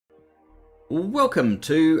Welcome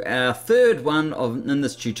to our third one in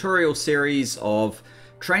this tutorial series of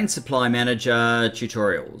Train Supply Manager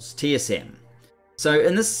tutorials, TSM. So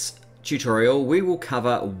in this tutorial we will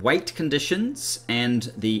cover weight conditions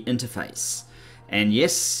and the interface. And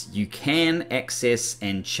yes, you can access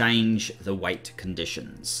and change the weight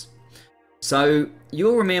conditions. So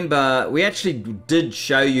you'll remember we actually did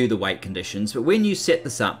show you the weight conditions, but when you set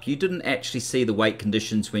this up you didn't actually see the weight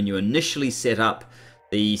conditions when you initially set up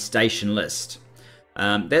the station list.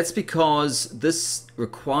 That's because this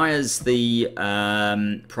requires the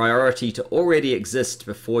priority to already exist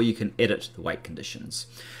before you can edit the weight conditions.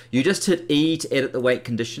 You just hit E to edit the weight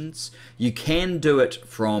conditions. You can do it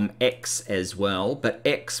from X as well, but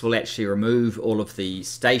X will actually remove all of the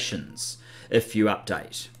stations if you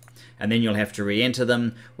update. And then you'll have to re-enter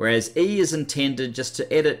them, whereas E is intended just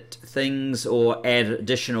to edit things or add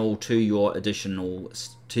additional to your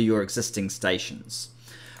existing stations.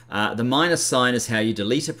 The minus sign is how you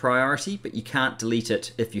delete a priority, but you can't delete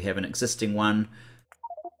it if you have an existing one.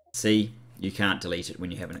 See, you can't delete it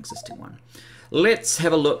when you have an existing one. Let's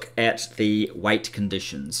have a look at the weight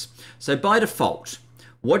conditions. So by default,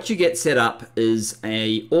 what you get set up is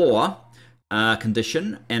a OR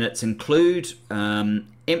condition, and it's include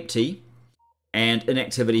empty and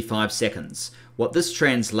inactivity 5 seconds. What this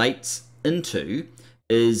translates into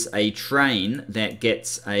is a train that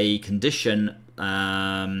gets a condition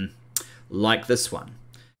like this one: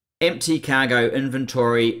 empty cargo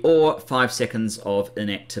inventory or 5 seconds of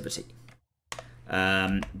inactivity.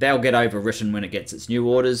 They'll get overwritten when it gets its new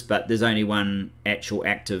orders, but there's only one actual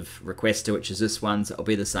active requester, which is this one, so it'll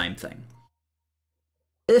be the same thing.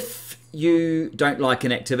 If you don't like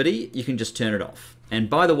inactivity, you can just turn it off. And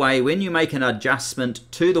by the way, when you make an adjustment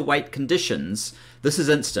to the weight conditions, this is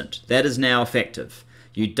instant. That is now effective.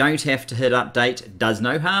 You don't have to hit update. It does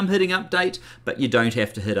no harm hitting update, but you don't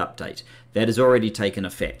have to hit update. That has already taken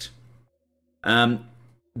effect. The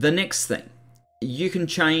next thing, you can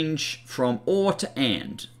change from OR to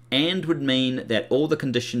AND. AND would mean that all the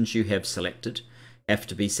conditions you have selected have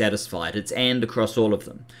to be satisfied. It's AND across all of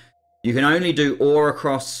them. You can only do OR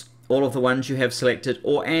across all of the ones you have selected,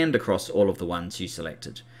 or AND across all of the ones you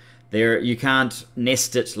selected. You can't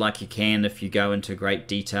nest it like you can if you go into great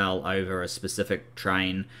detail over a specific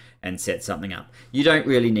train and set something up. You don't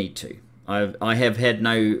really need to. I have had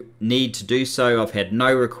no need to do so. I've had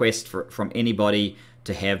no request from anybody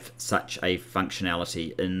to have such a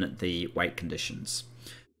functionality in the weight conditions.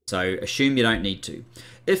 So assume you don't need to.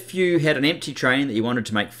 If you had an empty train that you wanted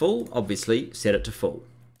to make full, obviously set it to full.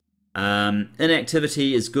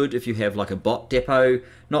 Inactivity is good if you have like a bot depot,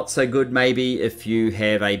 not so good maybe if you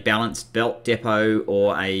have a balanced belt depot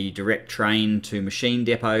or a direct train to machine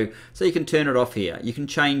depot, so you can turn it off here. You can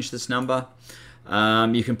change this number.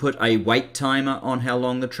 You can put a wait timer on how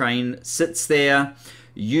long the train sits there.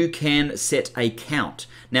 You can set a count.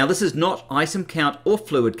 Now this is not item count or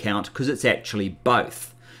fluid count because it's actually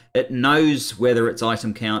both. It knows whether it's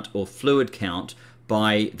item count or fluid count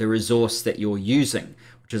by the resource that you're using,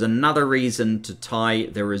 which is another reason to tie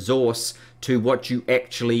the resource to what you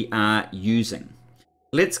actually are using.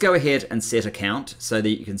 Let's go ahead and set a count so that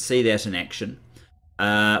you can see that in action.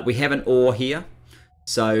 We have an OR here.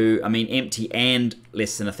 So, I mean, empty and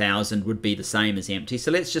less than 1,000 would be the same as empty.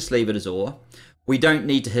 So let's just leave it as OR. We don't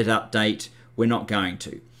need to hit update. We're not going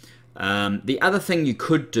to. The other thing you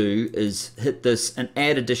could do is hit this and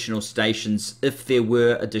add additional stations if there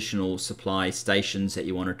were additional supply stations that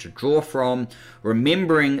you wanted to draw from,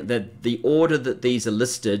 remembering that the order that these are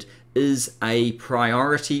listed is a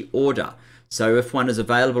priority order. So if one is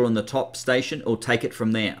available on the top station, it'll take it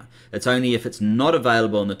from there. It's only if it's not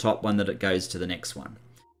available on the top one that it goes to the next one.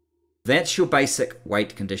 That's your basic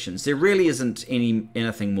weight conditions. There really isn't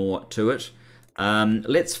anything more to it.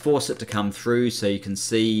 Let's force it to come through so you can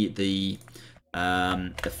see the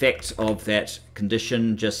effect of that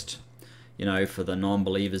condition, just, you know, for the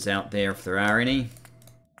non-believers out there, if there are any.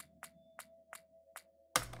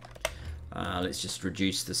 Let's just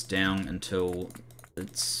reduce this down until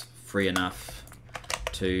it's free enough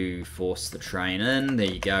to force the train in. There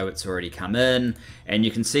you go, it's already come in, and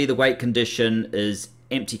you can see the weight condition is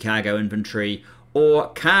empty cargo inventory, or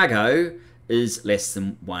cargo is less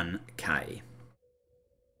than 1k.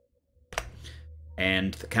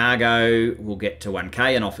 And the cargo will get to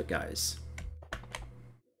 1k and off it goes.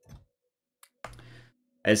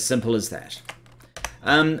 As simple as that.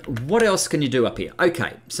 What else can you do up here?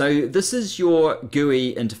 Okay, so this is your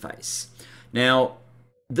GUI interface. Now,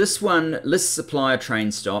 this one lists supplier train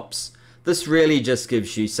stops. This really just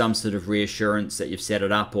gives you some sort of reassurance that you've set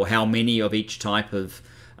it up, or how many of each type of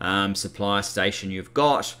supplier station you've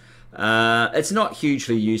got. It's not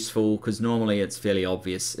hugely useful because normally it's fairly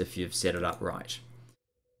obvious if you've set it up right.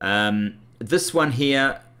 This one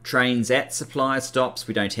here, trains at supplier stops.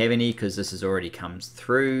 We don't have any because this has already comes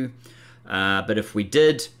through. But if we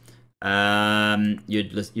did,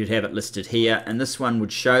 you'd have it listed here, and this one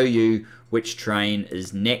would show you which train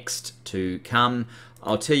is next to come.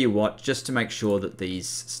 I'll tell you what, just to make sure that these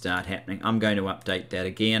start happening, I'm going to update that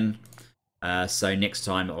again. So next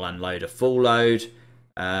time it will unload a full load.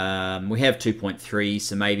 We have 2.3,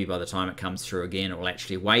 so maybe by the time it comes through again, it will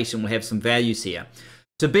actually wait, and we'll have some values here.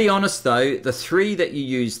 To be honest though, the three that you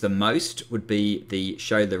use the most would be the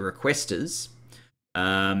show the requesters,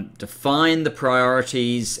 define the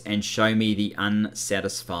priorities, and show me the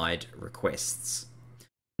unsatisfied requests.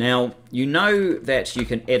 Now, you know that you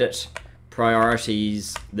can edit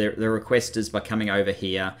priorities, the requesters, by coming over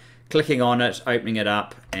here, clicking on it, opening it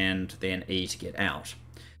up, and then E to get out.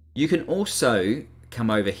 You can also come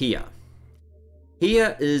over here.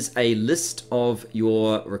 Here is a list of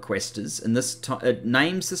your requesters, and this it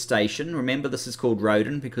names the station. Remember, this is called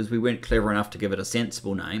Roden because we weren't clever enough to give it a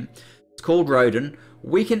sensible name. It's called Roden.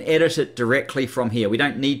 We can edit it directly from here. We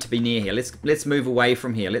don't need to be near here. Let's move away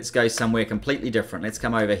from here. Let's go somewhere completely different. Let's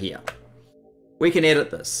come over here. We can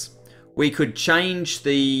edit this. We could change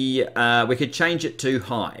the we could change it to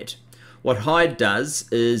hide. What hide does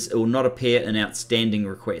is it will not appear in outstanding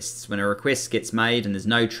requests. When a request gets made and there's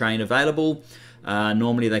no train available,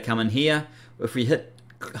 normally they come in here. If we hit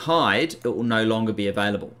hide, it will no longer be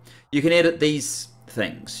available. You can edit these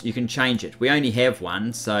things. You can change it. We only have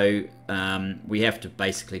one, so we have to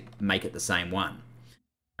basically make it the same one.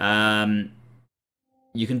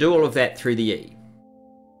 You can do all of that through the E.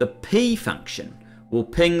 The P function will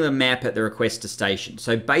ping the map at the requester station.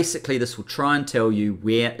 So basically this will try and tell you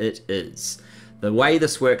where it is. The way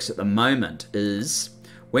this works at the moment is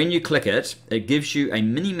when you click it, it gives you a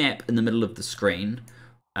mini map in the middle of the screen,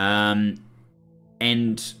 and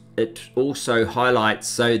it also highlights,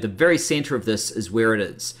 so the very center of this is where it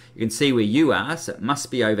is. You can see where you are, so it must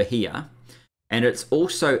be over here. And it's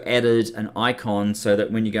also added an icon so that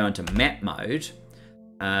when you go into map mode,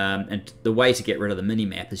 and the way to get rid of the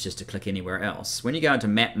mini-map is just to click anywhere else. When you go into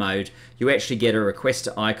map mode, you actually get a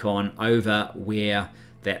requester icon over where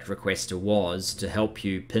that requester was to help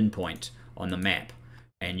you pinpoint on the map.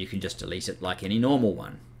 And you can just delete it like any normal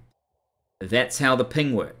one. That's how the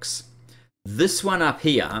ping works. This one up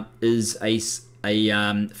here is a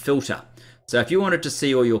filter. So if you wanted to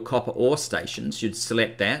see all your copper ore stations, you'd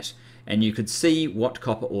select that, and you could see what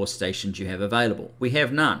copper ore stations you have available. We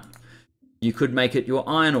have none. You could make it your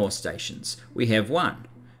iron ore stations. We have one.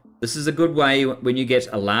 This is a good way when you get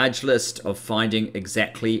a large list of finding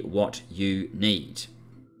exactly what you need.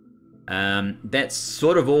 That's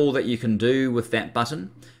sort of all that you can do with that button.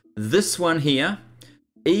 This one here,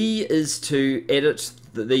 E is to edit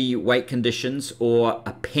the wait conditions or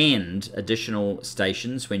append additional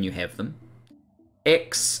stations when you have them.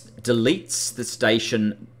 X deletes the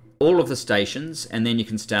station, all of the stations, and then you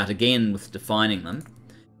can start again with defining them.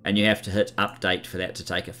 And you have to hit update for that to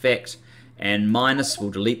take effect. And minus will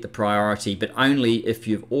delete the priority, but only if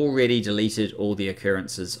you've already deleted all the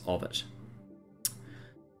occurrences of it.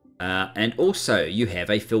 And also you have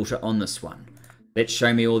a filter on this one. Let's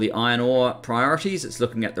show me all the iron ore priorities. It's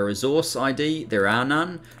looking at the resource ID. There are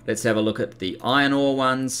none. Let's have a look at the iron ore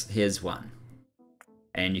ones. Here's one.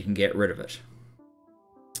 And you can get rid of it.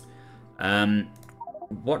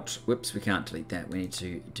 Whoops, we can't delete that. We need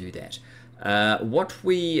to do that. What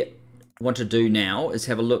we want to do now is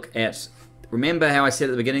have a look at, remember how I said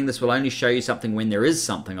at the beginning, this will only show you something when there is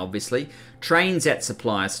something, obviously. Trains at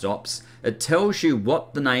supplier stops. It tells you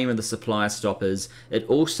what the name of the supplier stop is. It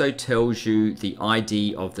also tells you the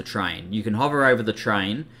ID of the train. You can hover over the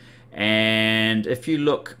train, and if you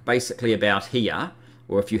look basically about here,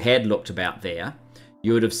 or if you had looked about there,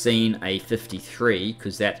 you would have seen a 53,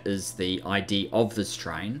 because that is the ID of this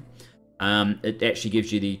train. It actually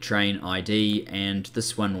gives you the train ID, and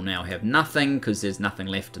this one will now have nothing because there's nothing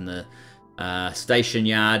left in the station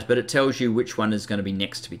yard, but it tells you which one is going to be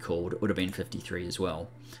next to be called. It would have been 53 as well.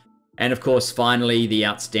 And of course, finally, the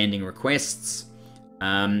outstanding requests.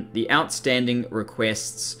 The outstanding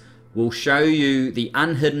requests will show you the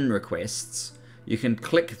unhidden requests. You can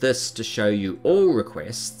click this to show you all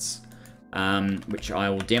requests, which I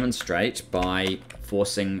will demonstrate by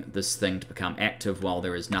forcing this thing to become active while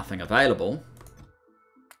there is nothing available.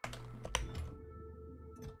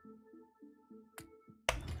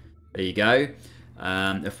 There you go.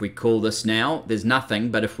 If we call this now, there's nothing,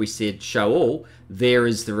 but if we said show all, there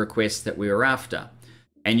is the request that we were after.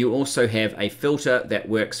 And you also have a filter that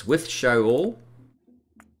works with show all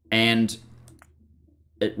and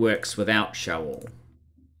it works without show all.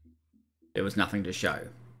 There was nothing to show.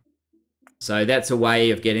 So that's a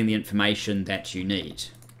way of getting the information that you need.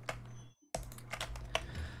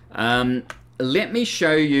 Let me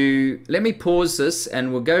show you, let me pause this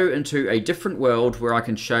and we'll go into a different world where I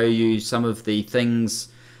can show you some of the things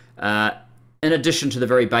in addition to the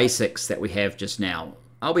very basics that we have just now.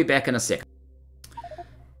 I'll be back in a second.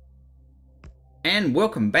 And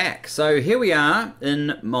welcome back. So here we are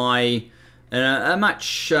in a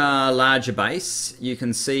much larger base. You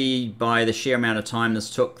can see by the sheer amount of time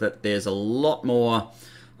this took that there's a lot more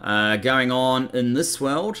going on in this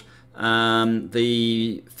world.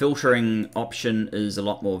 The filtering option is a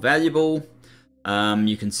lot more valuable.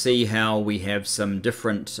 You can see how we have some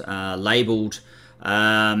different labeled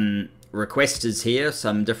requesters here,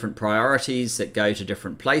 some different priorities that go to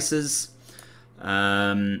different places.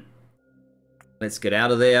 Let's get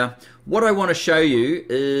out of there. What I want to show you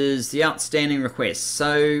is the outstanding requests.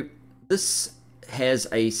 So this has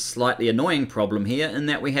a slightly annoying problem here in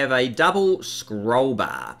that we have a double scroll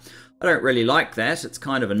bar. I don't really like that. It's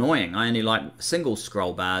kind of annoying. I only like single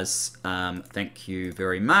scroll bars. Thank you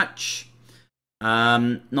very much.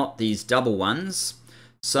 Not these double ones.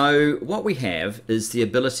 So what we have is the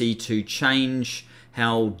ability to change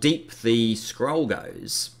how deep the scroll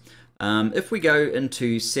goes. If we go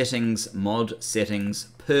into settings, mod settings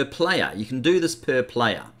per player, you can do this per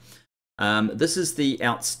player. This is the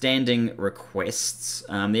outstanding requests.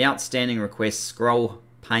 The outstanding request scroll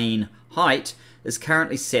pane height is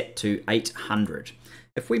currently set to 800.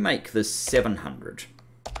 If we make this 700,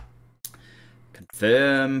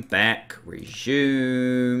 confirm, back,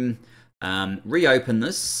 resume, reopen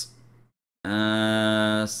this.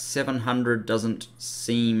 700 doesn't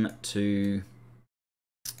seem to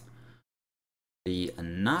be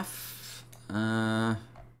enough.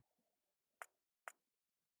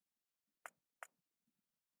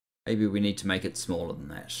 Maybe we need to make it smaller than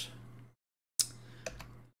that.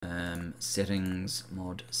 Settings,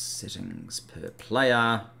 mod settings per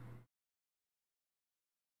player.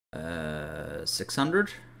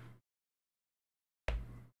 600.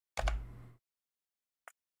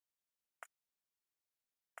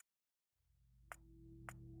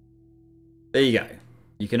 There you go.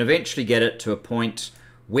 You can eventually get it to a point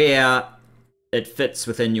where it fits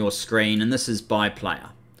within your screen, and this is by player.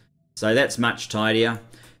 So that's much tidier.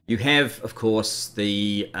 You have, of course,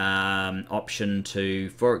 the option to,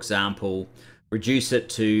 for example, reduce it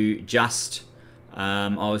to just, I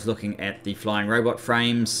was looking at the flying robot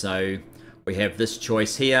frames, so we have this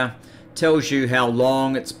choice here. Tells you how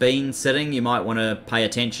long it's been sitting. You might want to pay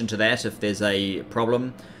attention to that if there's a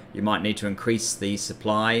problem. You might need to increase the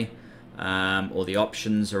supply or the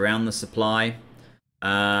options around the supply.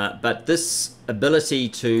 But this ability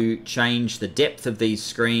to change the depth of these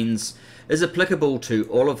screens is applicable to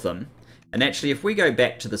all of them. And actually, if we go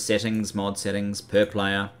back to the settings, mod settings per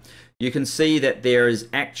player, you can see that there is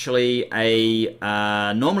actually a,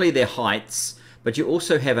 normally they're heights, but you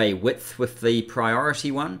also have a width with the priority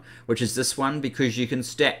one, which is this one, because you can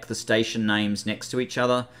stack the station names next to each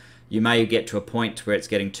other. You may get to a point where it's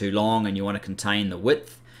getting too long and you want to contain the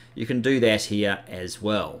width. You can do that here as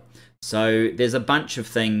well. So there's a bunch of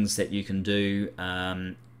things that you can do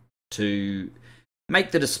to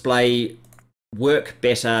make the display work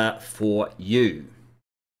better for you.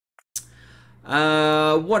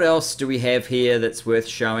 What else do we have here that's worth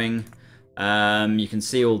showing? You can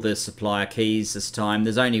see all the supplier keys this time.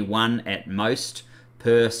 There's only one at most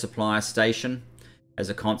per supplier station as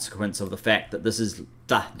a consequence of the fact that this is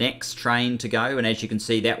the next train to go. And as you can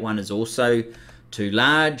see, that one is also too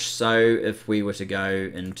large. So if we were to go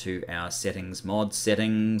into our settings, mod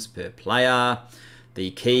settings per player,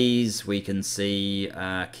 the keys, we can see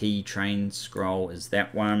key train scroll is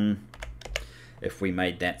that one. If we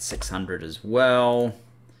made that 600 as well,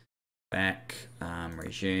 back,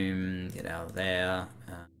 resume, get out of there.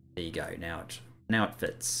 There you go. Now it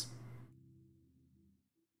fits.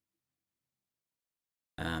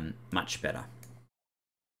 Much better.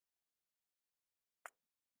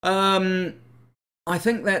 I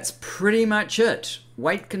think that's pretty much it.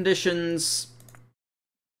 Weight conditions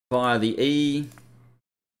via the E.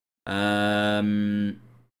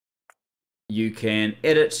 You can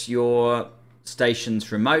edit your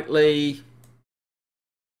stations remotely.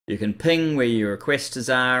 You can ping where your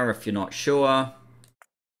requesters are if you're not sure.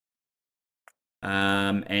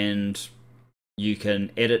 And you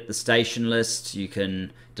can edit the station list. You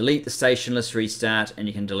can delete the station list restart, and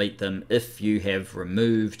you can delete them if you have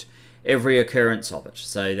removed every occurrence of it.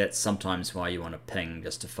 So that's sometimes why you want to ping,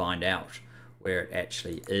 just to find out where it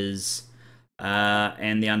actually is.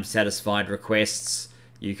 And the unsatisfied requests,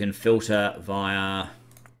 you can filter via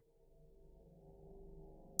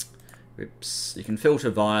Oops, you can filter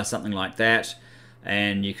via something like that,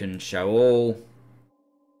 and you can show all,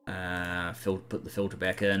 put the filter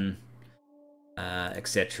back in,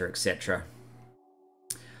 etc, etc.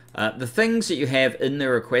 The things that you have in the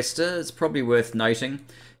requester is probably worth noting.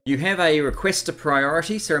 You have a requester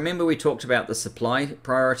priority, so remember we talked about the supply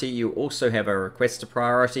priority. You also have a requester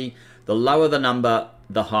priority. The lower the number,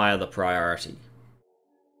 the higher the priority.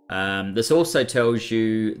 This also tells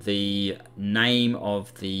you the name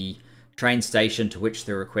of the train station to which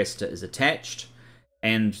the requester is attached,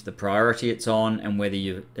 and the priority it's on, and whether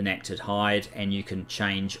you've enacted hide, and you can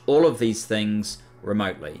change all of these things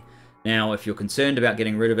remotely. Now, if you're concerned about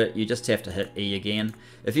getting rid of it, you just have to hit E again.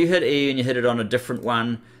 If you hit E and you hit it on a different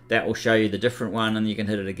one, that will show you the different one, and you can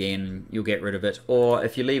hit it again and you'll get rid of it. Or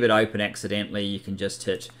if you leave it open accidentally, you can just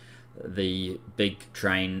hit the big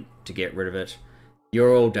train to get rid of it.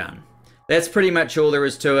 You're all done. That's pretty much all there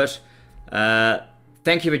is to it.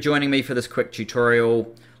 Thank you for joining me for this quick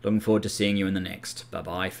tutorial. Looking forward to seeing you in the next.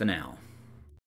 Bye-bye for now.